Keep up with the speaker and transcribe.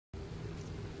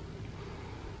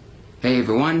Hey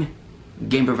everyone,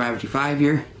 Gamer555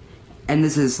 here, and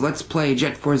this is Let's Play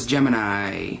Jet Force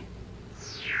Gemini.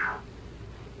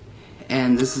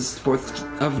 And this is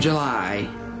 4th of July.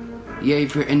 Yay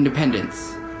for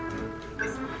independence.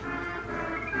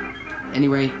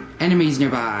 Anyway, enemies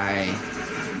nearby.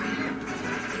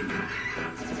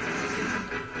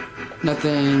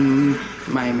 Nothing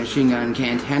my machine gun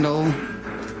can't handle.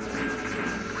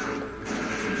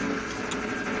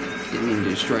 Didn't mean to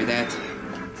destroy that.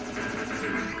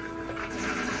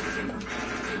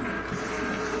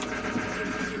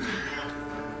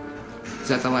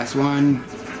 Is that the last one?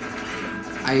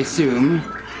 I assume.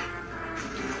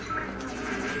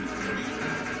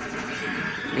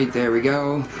 Right, there we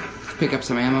go. Let's pick up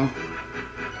some ammo.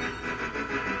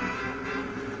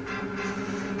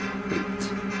 Wait.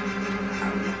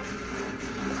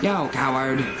 Yo,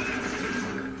 coward.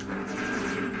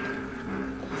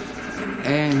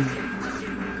 And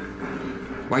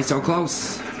why so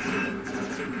close?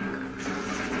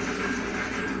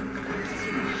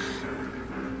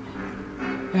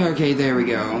 Okay, there we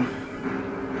go.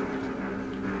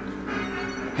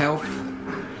 Health.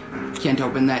 Can't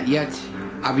open that yet,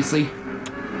 obviously.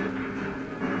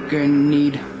 Gonna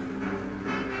need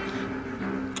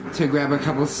to grab a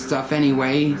couple stuff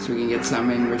anyway, so we can get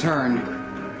some in return.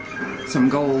 Some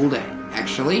gold,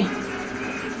 actually.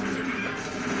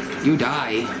 You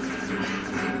die.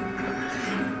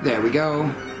 There we go.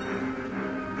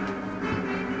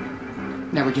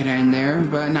 Now we're getting in there,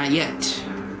 but not yet.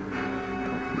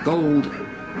 Gold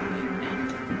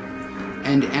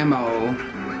and ammo.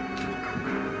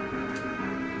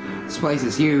 This place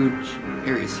is huge.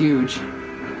 Area's huge.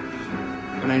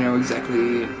 But I know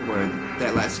exactly where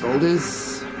that last gold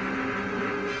is.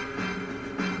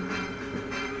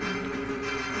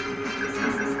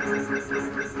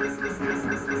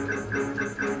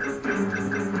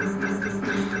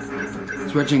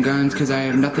 Switching guns because I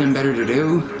have nothing better to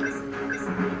do.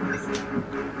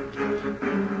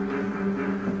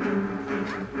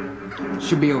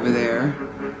 Should be over there.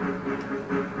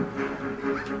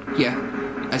 Yeah,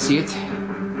 I see it.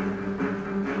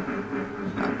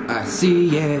 I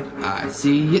see it. I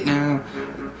see it now.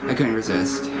 I couldn't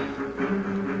resist.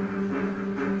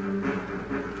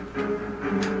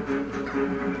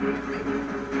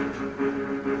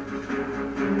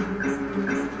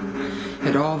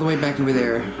 Head all the way back over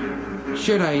there.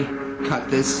 Should I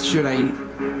cut this? Should I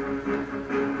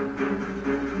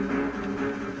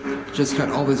just cut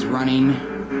all this running,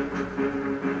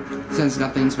 since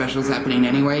nothing special is happening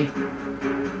anyway?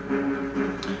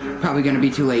 Probably gonna be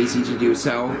too lazy to do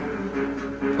so,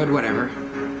 but whatever.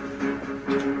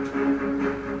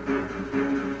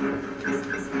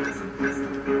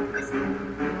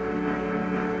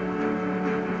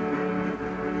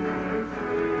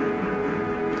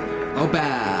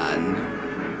 Open!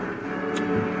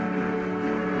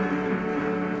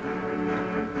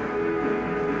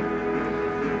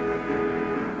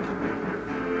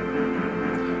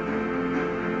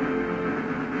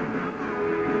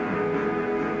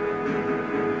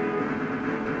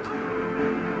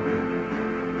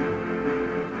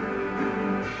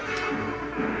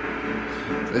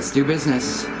 Let's do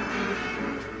business.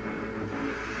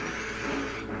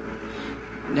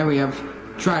 Now we have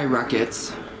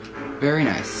tri-rockets. Very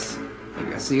nice.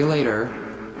 Maybe I'll see you later.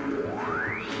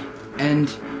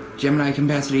 And Gemini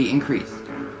capacity increased.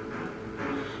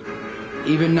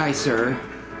 Even nicer.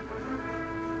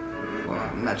 Well,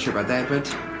 I'm not sure about that, but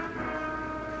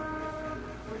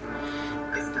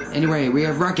anyway, we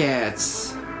have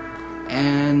rockets.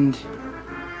 And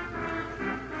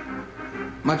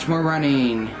much more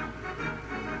running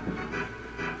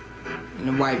in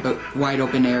a wide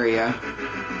open area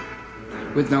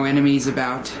with no enemies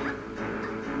about.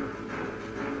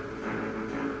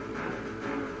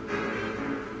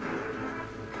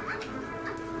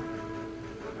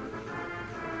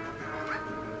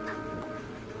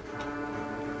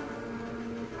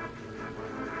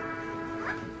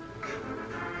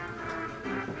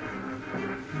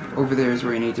 Over there is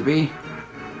where you need to be.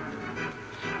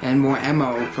 And more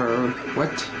ammo for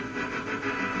what?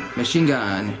 Machine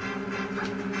gun.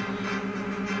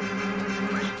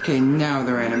 Okay, now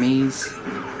they're enemies.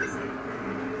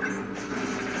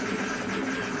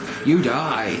 You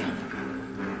die.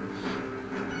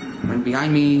 Run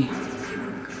behind me.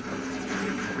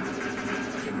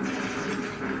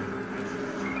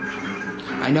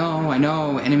 I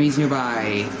know, enemies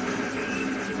nearby.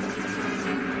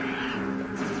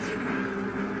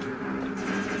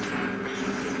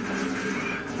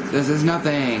 This is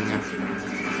nothing.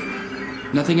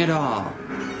 Nothing at all.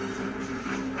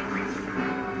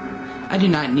 I do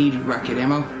not need rocket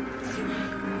ammo.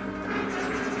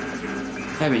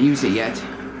 Haven't used it yet.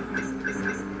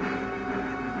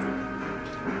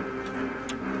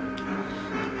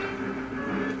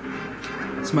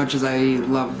 As much as I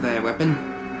love that weapon,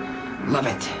 love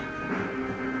it.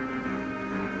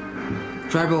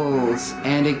 Tribals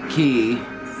and a key.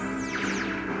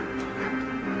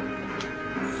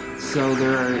 So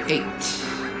there are 8.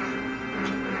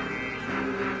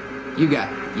 You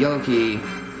got yellow key.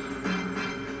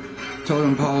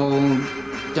 Totem pole.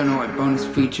 Don't know what bonus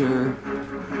feature.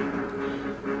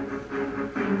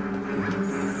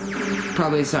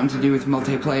 Probably something to do with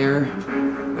multiplayer,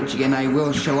 which again I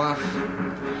will show off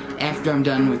after I'm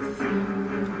done with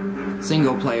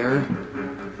single player.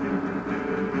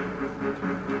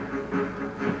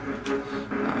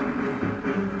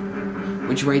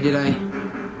 Which way did I?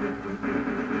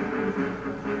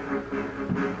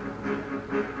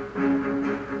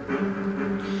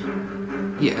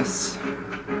 Yes.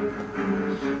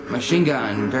 Machine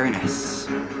gun, very nice.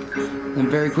 And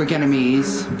very quick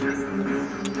enemies.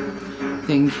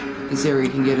 I think this area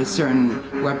can get a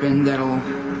certain weapon that'll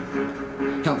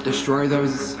help destroy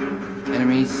those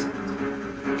enemies.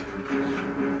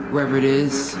 Wherever it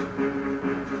is.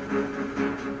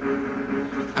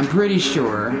 I'm pretty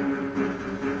sure.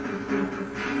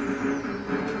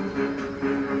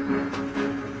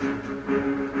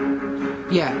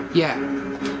 Yeah.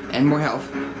 And more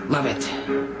health. Love it.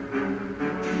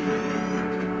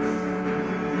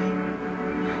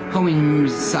 Homing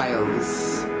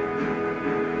missiles.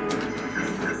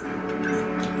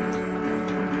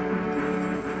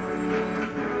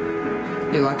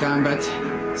 They lock on, but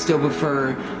still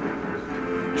prefer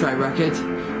tri-rocket.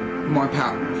 More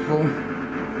powerful.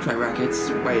 Tri-rockets.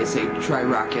 Why do you say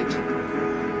tri-rocket?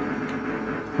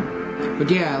 But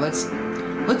yeah,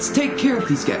 let's take care of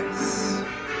these guys.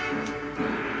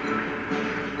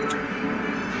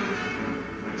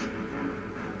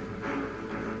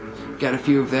 Got a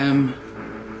few of them.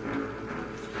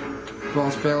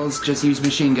 False fails, just use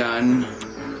machine gun.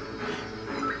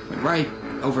 Went right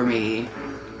over me.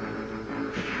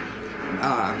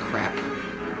 Ah, crap.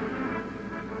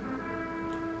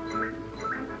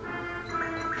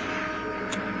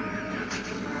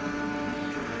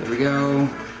 There we go.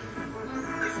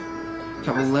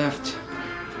 Couple left.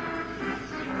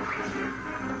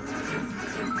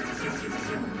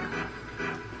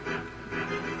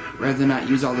 Rather not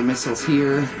use all the missiles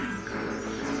here.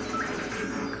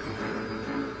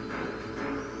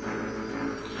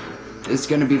 It's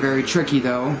gonna be very tricky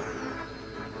though.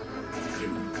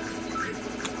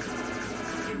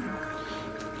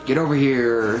 Get over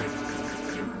here.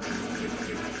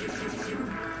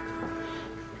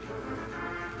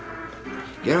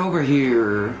 Get over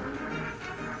here.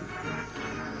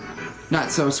 Not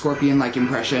so scorpion-like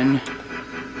impression.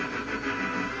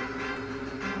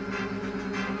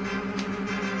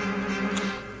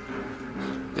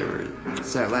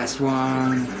 There's that last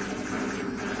one.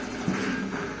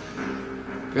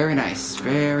 Very nice,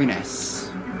 very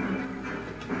nice.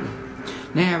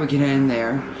 Now we can end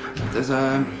there. There's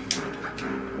a...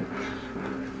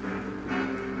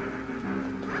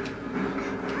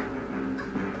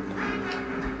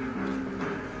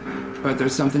 But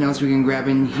there's something else we can grab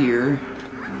in here.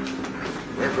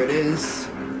 Wherever it is.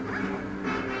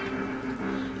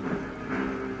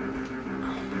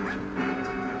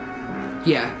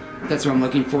 Yeah, that's what I'm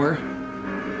looking for.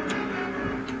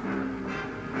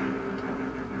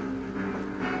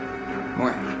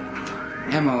 More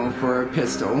ammo for a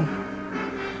pistol.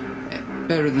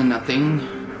 Better than nothing.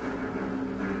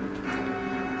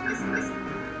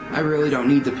 I really don't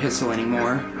need the pistol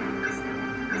anymore.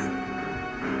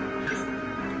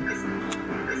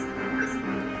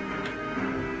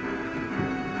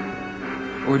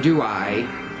 Or do I?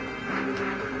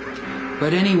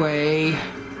 But anyway,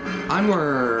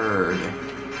 onward!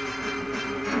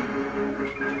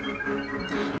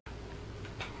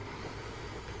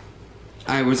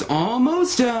 I was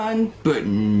almost done, but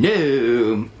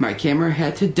no! My camera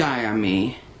had to die on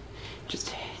me.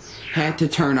 Just had to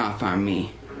turn off on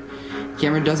me.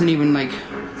 Camera doesn't even, like,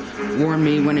 warn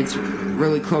me when it's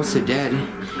really close to dead.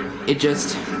 It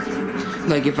just,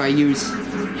 like, if I use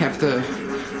half the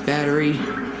battery,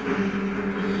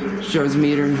 shows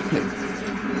meter like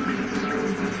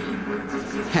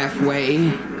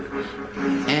halfway,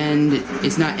 and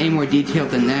it's not any more detailed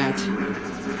than that.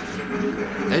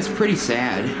 That's pretty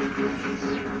sad.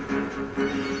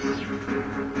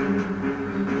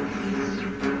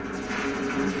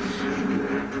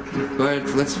 But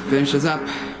let's finish this up.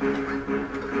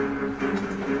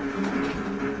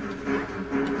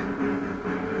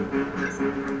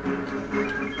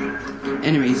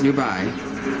 Enemies nearby.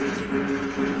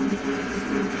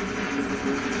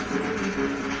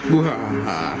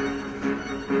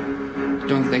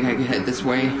 Don't think I could head this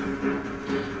way.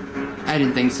 I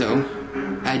didn't think so.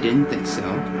 I didn't think so.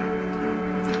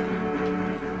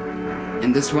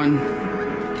 And this one,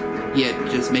 yeah,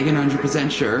 just making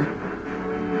 100% sure.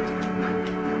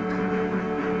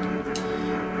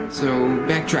 So,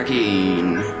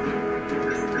 backtracking.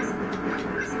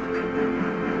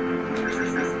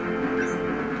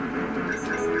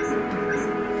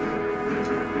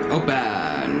 Open.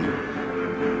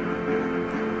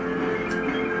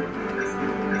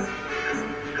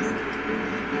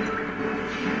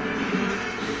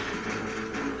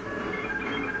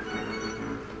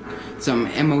 Some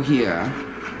ammo here.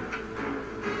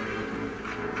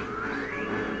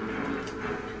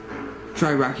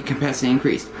 Try rocket capacity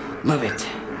increased. Love it.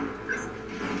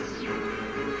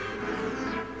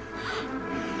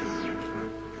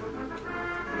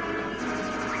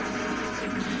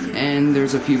 And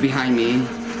there's a few behind me.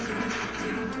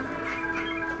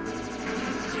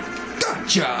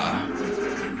 Gotcha!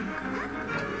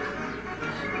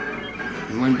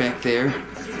 And one back there.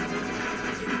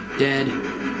 Dead.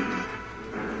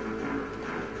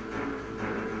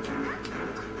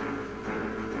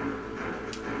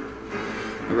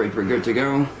 Alright, we're good to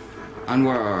go.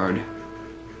 Onward.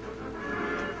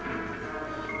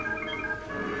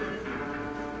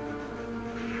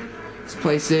 This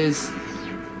place is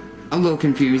a little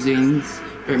confusing.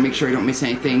 Better make sure I don't miss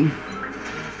anything.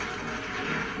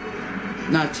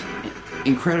 Not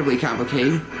incredibly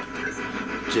complicated.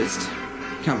 Just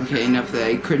complicated enough that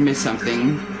I could miss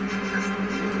something.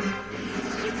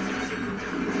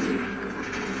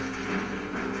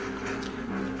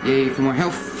 Yay for more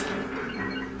health.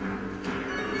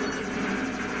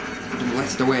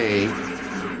 Blessed away.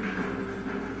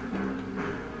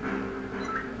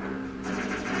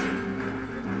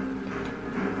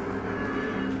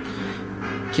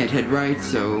 Can't head right,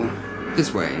 so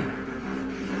this way.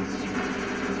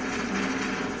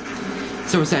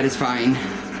 So satisfying.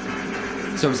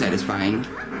 So satisfying.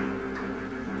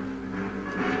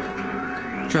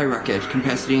 Try rocket,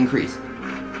 capacity increase.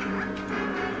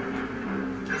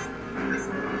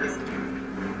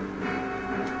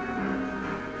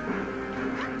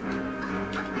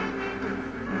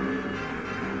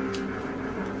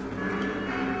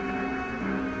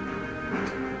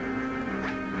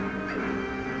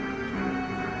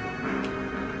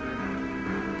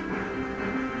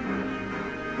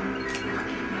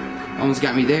 Almost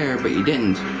got me there, but you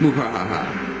didn't. Muhahaha.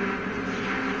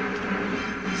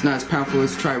 It's not as powerful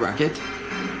as Tri-Rocket.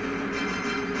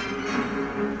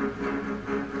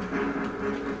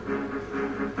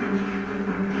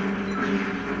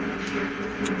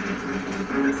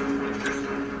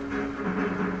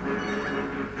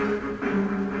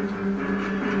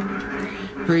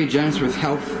 Pretty generous with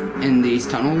health in these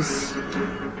tunnels.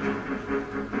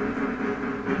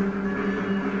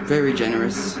 Very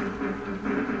generous.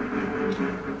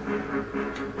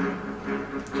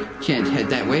 Can't head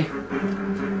that way.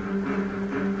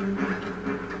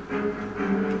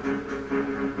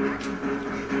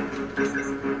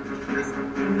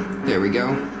 There we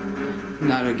go.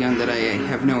 Not a gun that I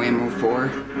have no ammo for.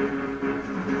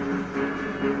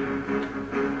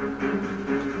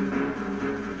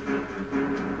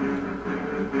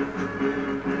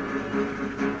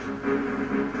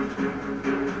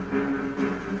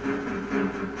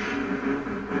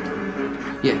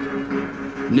 Yeah.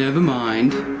 Never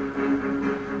mind.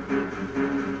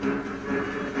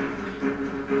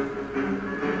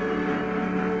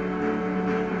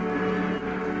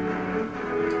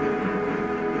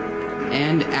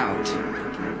 And out.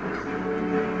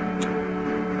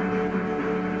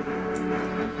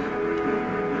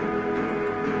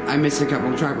 I missed a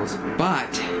couple of tribals,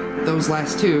 but those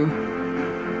last two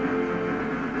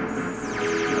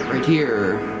right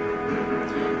here,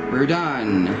 we're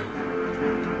done.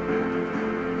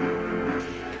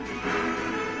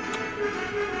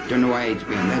 Don't know why I had to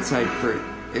be on that side for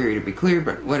area to be clear,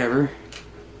 but whatever.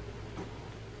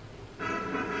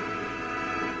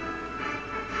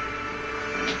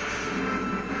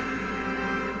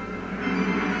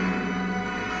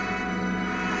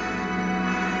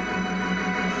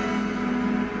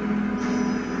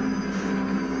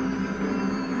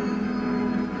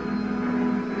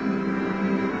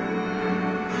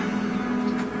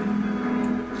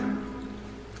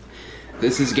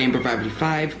 This is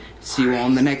Gamer555. See you all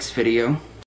in the next video.